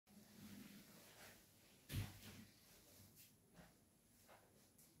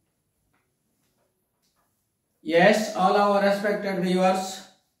Yes, all our respected viewers,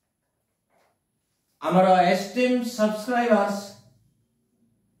 our esteemed subscribers,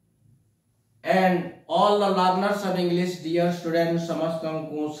 and all the learners of English, dear students, समस्तों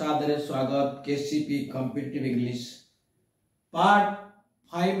को सादर स्वागत KCP Competitive English Part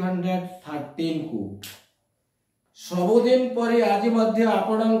 513 को सबुदिन परी आज मध्य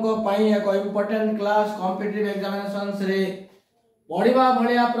आपणको पई एक इम्पोर्टेंट क्लास कॉम्पिटिटिव एग्जामिनेशंस रे पढ़िबा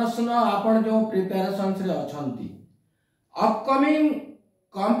भलिया प्रश्न आपण जो प्रिपरेशंस रे अछंती upcoming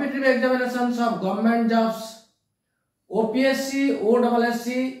competitive examinations of government jobs OPSC OSSC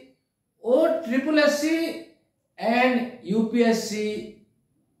OSSC and UPSC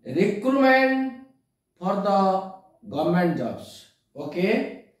recruitment for the government jobs.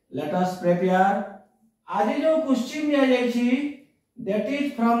 Okay, let us prepare. आज जो क्वेश्चन दिया जायछि that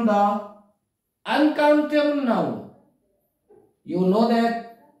is from the uncountable noun. You know that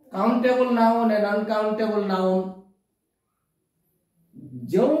countable noun and uncountable noun.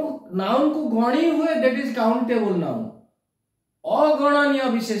 जो noun को गणी हुए that is countable noun. अगणनीय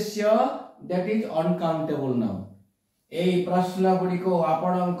विशेष्य that is uncountable noun. एई प्रश्न गुडी को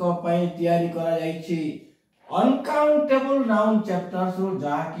आपनक पई तयारी करा जायछि uncountable noun chapter सु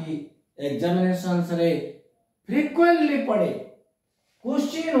जाकी examinations रे frequently पढ़े.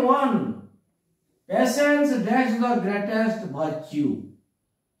 Question 1, patience that's the greatest virtue.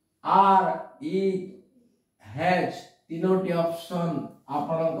 R E H तीनोटी option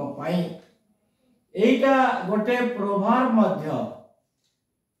आपनक पई. एटा गोटे proverb Madhya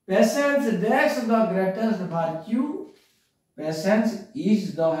patience that's the greatest virtue. Patience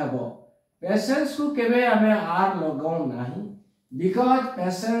is the habo. Patience को केबे हमें आर लगाउ नाही because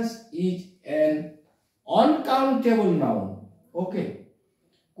patience is an uncountable noun. Okay.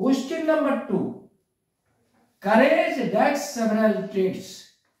 Question number 2. Courage that's several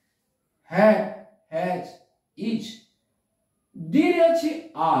traits. Has is. D अछि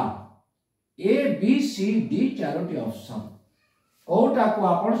R. A B C D Charoti option Kota को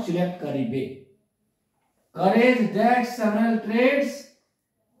आपण select करिवे. Courage that's several traits.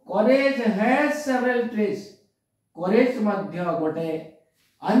 Courage has several traits. Courage मध्य गोटे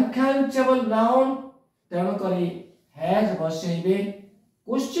uncountable noun तेणु करी has बसेइबे.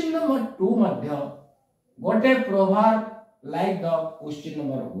 Question number 2 मध्य गोटे proverb like the question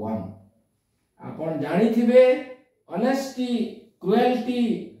number 1. आपण जानि थिबे honesty, cruelty,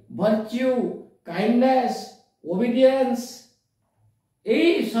 virtue, kindness, obedience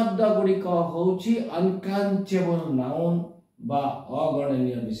एई शब्द गुडी को होछि uncountable noun बा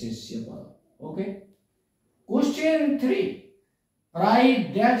अगणनीय विशेष्य पद. Okay. Question 3.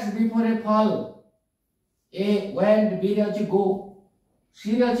 Pride that's before a fall. A went, B रछि go,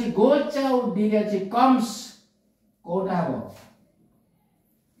 C रछि goes out, D रछि comes. Kota हबो.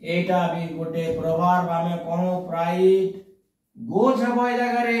 एटा भी गोटे प्रभाव आमे कहू pride goes हबो ए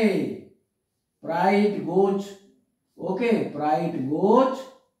जगह रे. Pride goes. Okay, pride goes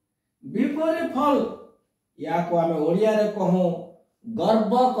before a fall. या को आमे ओडिया रे कहू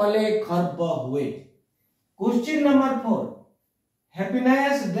गर्व कले खर्ब हुए. Question number 4.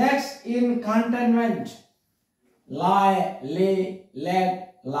 Happiness that's in contentment. Lie, lay,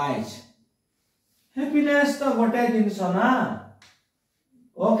 let, lies. Happiness तो गोटे जिनस ना.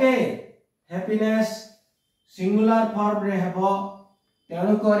 ओके. Happiness सिंगुलर फॉर्म रे हेबो.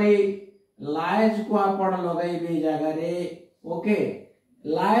 तेणु करी lies को आपण लगाइबे जगह रे. ओके.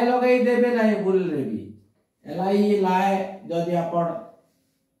 lie लगाइ देबे नाही भूल रे भी. लाई lie जदि आपण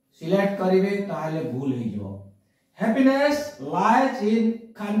सिलेक्ट करिवे ताले भूल हे जो. Happiness lies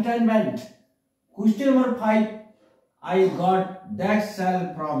in contentment. Question number 5. I got that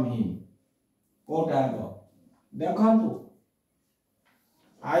shell from him. Kota गो देखंतु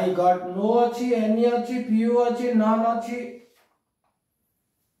I got no अछि, any अछि, few अछि, none अछि.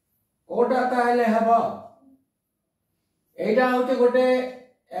 कोटा ताले हबो. एटा होते गोटे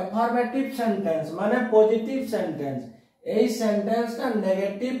affirmative sentence माने पॉजिटिव सेंटेंस. एई सेंटेंस का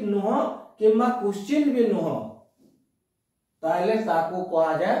नेगेटिव नुह किमा क्वेश्चन भी नुह ताले ताको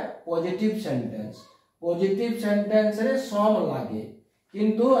कहा जाय पॉजिटिव सेंटेंस. पॉजिटिव सेंटेंस रे सम लागे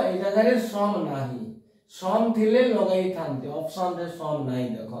किंतु ए जगह रे सम नाही. सम थिले लगाई थांते ऑप्शन रे सम नाही.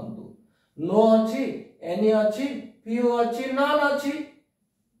 देखंतु नो अछि, एनी अछि, फ्यू अछि, नन अछि.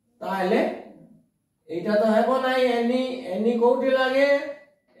 ताले एटा तो हेबो नाही. एनी कोठी लागे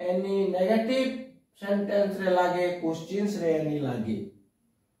एनी नेगेटिव सेंटेंस रे लागे, क्वेश्चंस रे एनी लागे.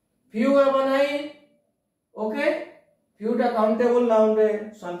 फ्यू हेबो नाही. ओके. फ्यू टा काउंटेबल नाउन रे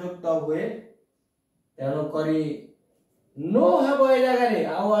संयुक्त हुए. तेणु करी नो हेबो ए जगह रे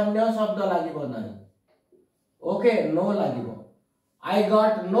आ अन्य शब्द लागिबो नाही. Okay. No लागिबो. I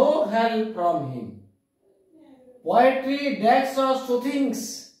got no help from him. Poetry डेक्स और सूथिंग्स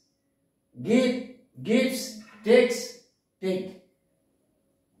गिव्स टेक्स टेक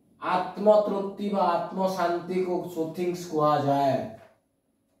आत्म तृप्ति व आत्म शांति को सूथिंग्स कहा जाए।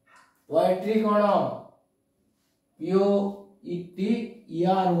 पोएट्री कौन POETRY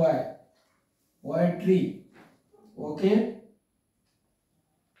पोएट्री ओके।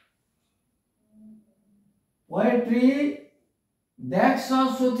 पोएट्री डेक्स और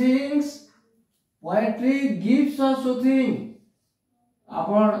सूथिंग्स पोएट्री गिव्स और सूथिंग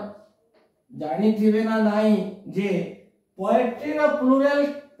आपण जानी थिबे ना नाही जे पोएट्री रो प्लुरल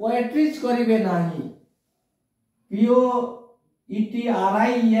पोएट्रीज करिवे नाही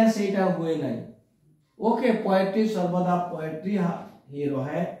POETRIES एटा हुए नाही ओके। पोएट्री सर्वदा पोएट्री ही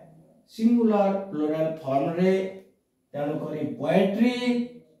रहे सिंगुलर प्लुरल फॉर्म रे तेनु करी पोएट्री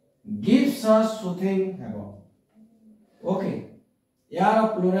गिव्स अस सूथिंग हेबो ओके यार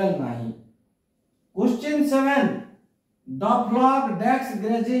प्लुरल नाही। Question 7 the flock ducks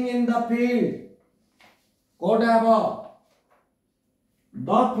grazing in the field code हेबो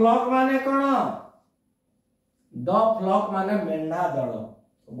the flock माने कोन the flock माने मेंढा दल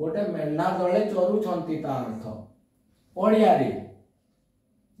गोटे मेंढा दले चरू छंती ता अर्थ पडिया रे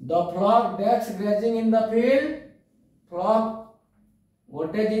the flock ducks grazing in the field flock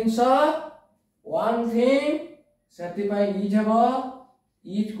गोटे जिंस one thing सेति पई इज हेबो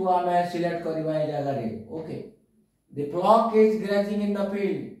इज को आमे सिलेक्ट करबा ए जगह रे okay. The flock is grazing in the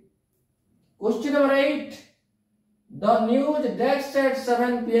field. Question number 8. The news desk at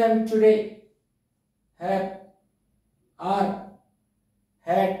 7 p.m. today had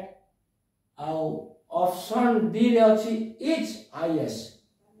option D रे अछि is IS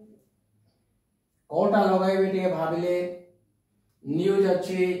कोटा लगाइबे टिके भाबिले न्यूज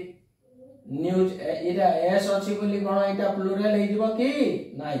अछि न्यूज एटा एस अछि बोली कोन एटा प्लुरल हे जिवो कि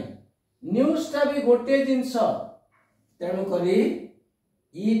नाही न्यूज ता भी गोटे जिंस तेणु करी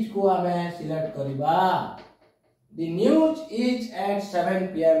इज को आमे सिलेक्ट करिबा। The news is at 7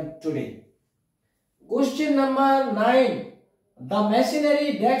 p.m. today. Question number 9. The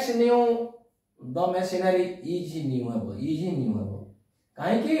machinery desk new. The machinery is new हबो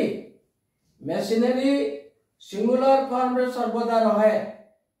काहे कि machinery सिंगुलर फॉर्म रे सर्वदा रहे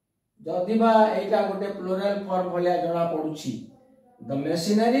जदि बा एटा गोटे प्लुरल फॉर्म भलिया जणा पडुछि द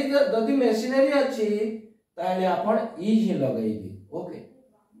मेशिनरी जदि मेशिनरी अछि ताले आपण इज ही लगाइबे okay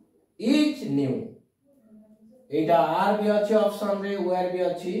is new Etah are भी अछि ऑप्शन रे वेयर भी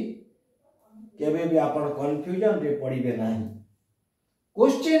अछि केबे भी आपण कंफ्यूजन रे पडिबे नाही।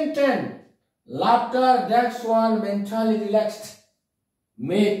 Question 10 laughter that's one mentally relaxed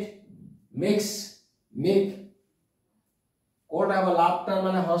makes Kota laughter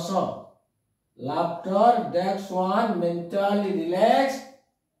माने हस laughter that's one mentally relaxed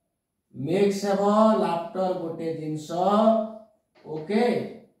makes हेबो laughter गोटे जिंस okay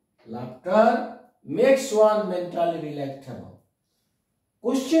laughter makes one mentally relaxed हेबो।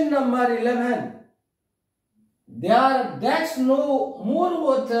 Question number 11 there that's no more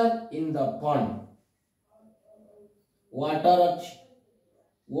water in the pond water अछि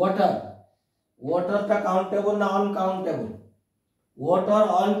water का countable ना uncountable water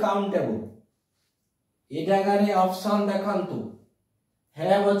uncountable ए जगह रे option देखंतु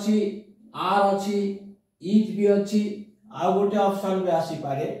हैव अछि आर अछि इज भी अछि आ गोटे ऑप्शन भी आसी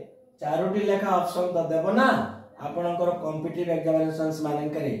पारे चारोटी लेखा ऑप्शन तो देबो ना आपनकर कॉम्पिटिटिव एग्जामिनेशंस माने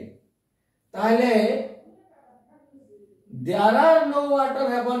करे ताले देयर आर नो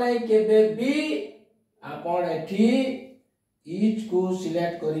वाटर हेबो नै केबे भी आपण एठी इज को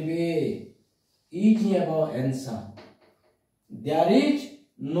सिलेक्ट करिवे इज हेबो answer there is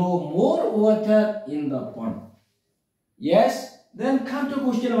no more water in the pond yes then come to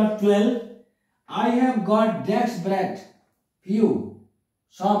question number 12 I have got dax bread few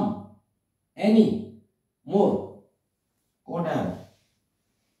some any more Kota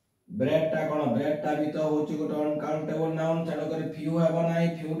bread टा कोन ब्रेड टा भी तो होची गोटे अनकाउंटेबल नाउन तेनो करे फ्यू हेबो नाही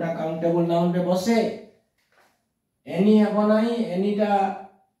फ्यू टा काउंटेबल नाउन रे बसे एनी हेबो नाही एनी टा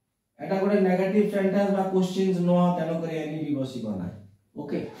एटा गोटे नेगेटिव सेंटेंस बा क्वेश्चंस नो तेनो करे एनी भी बसिबो नाही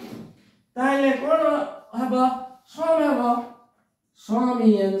ओके ताले कोन हेबो सम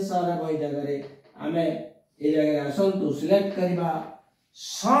ही आंसर हेबो ए जगह रे हमें ए जगह आसंतु सिलेक्ट करिबा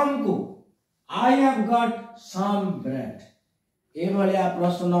सम को I have got some bread ए भलिया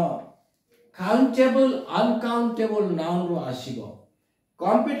प्रश्न काउंटेबल अनकाउंटेबल नाउन रो आसीबो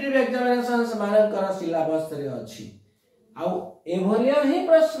कॉम्पिटिटिव एग्जामिनेशंस मानकर सिलेबस रे अछि आ ए भलिया ही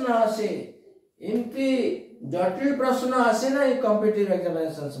प्रश्न आसे एमपी जटिल प्रश्न आसे ना ए कॉम्पिटिटिव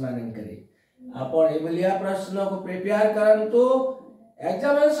एग्जामिनेशंस मानन करे आपण ए भलिया प्रश्न को प्रिपेयर करंतु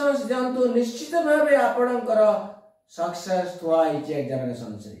एग्जामिनेशंस दियंतु निश्चित भावे आपणकर सक्सेस थुआ इच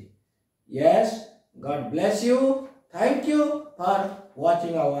एग्जामिनेशंस रे yes God bless you thank you for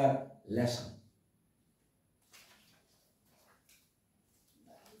watching our lesson.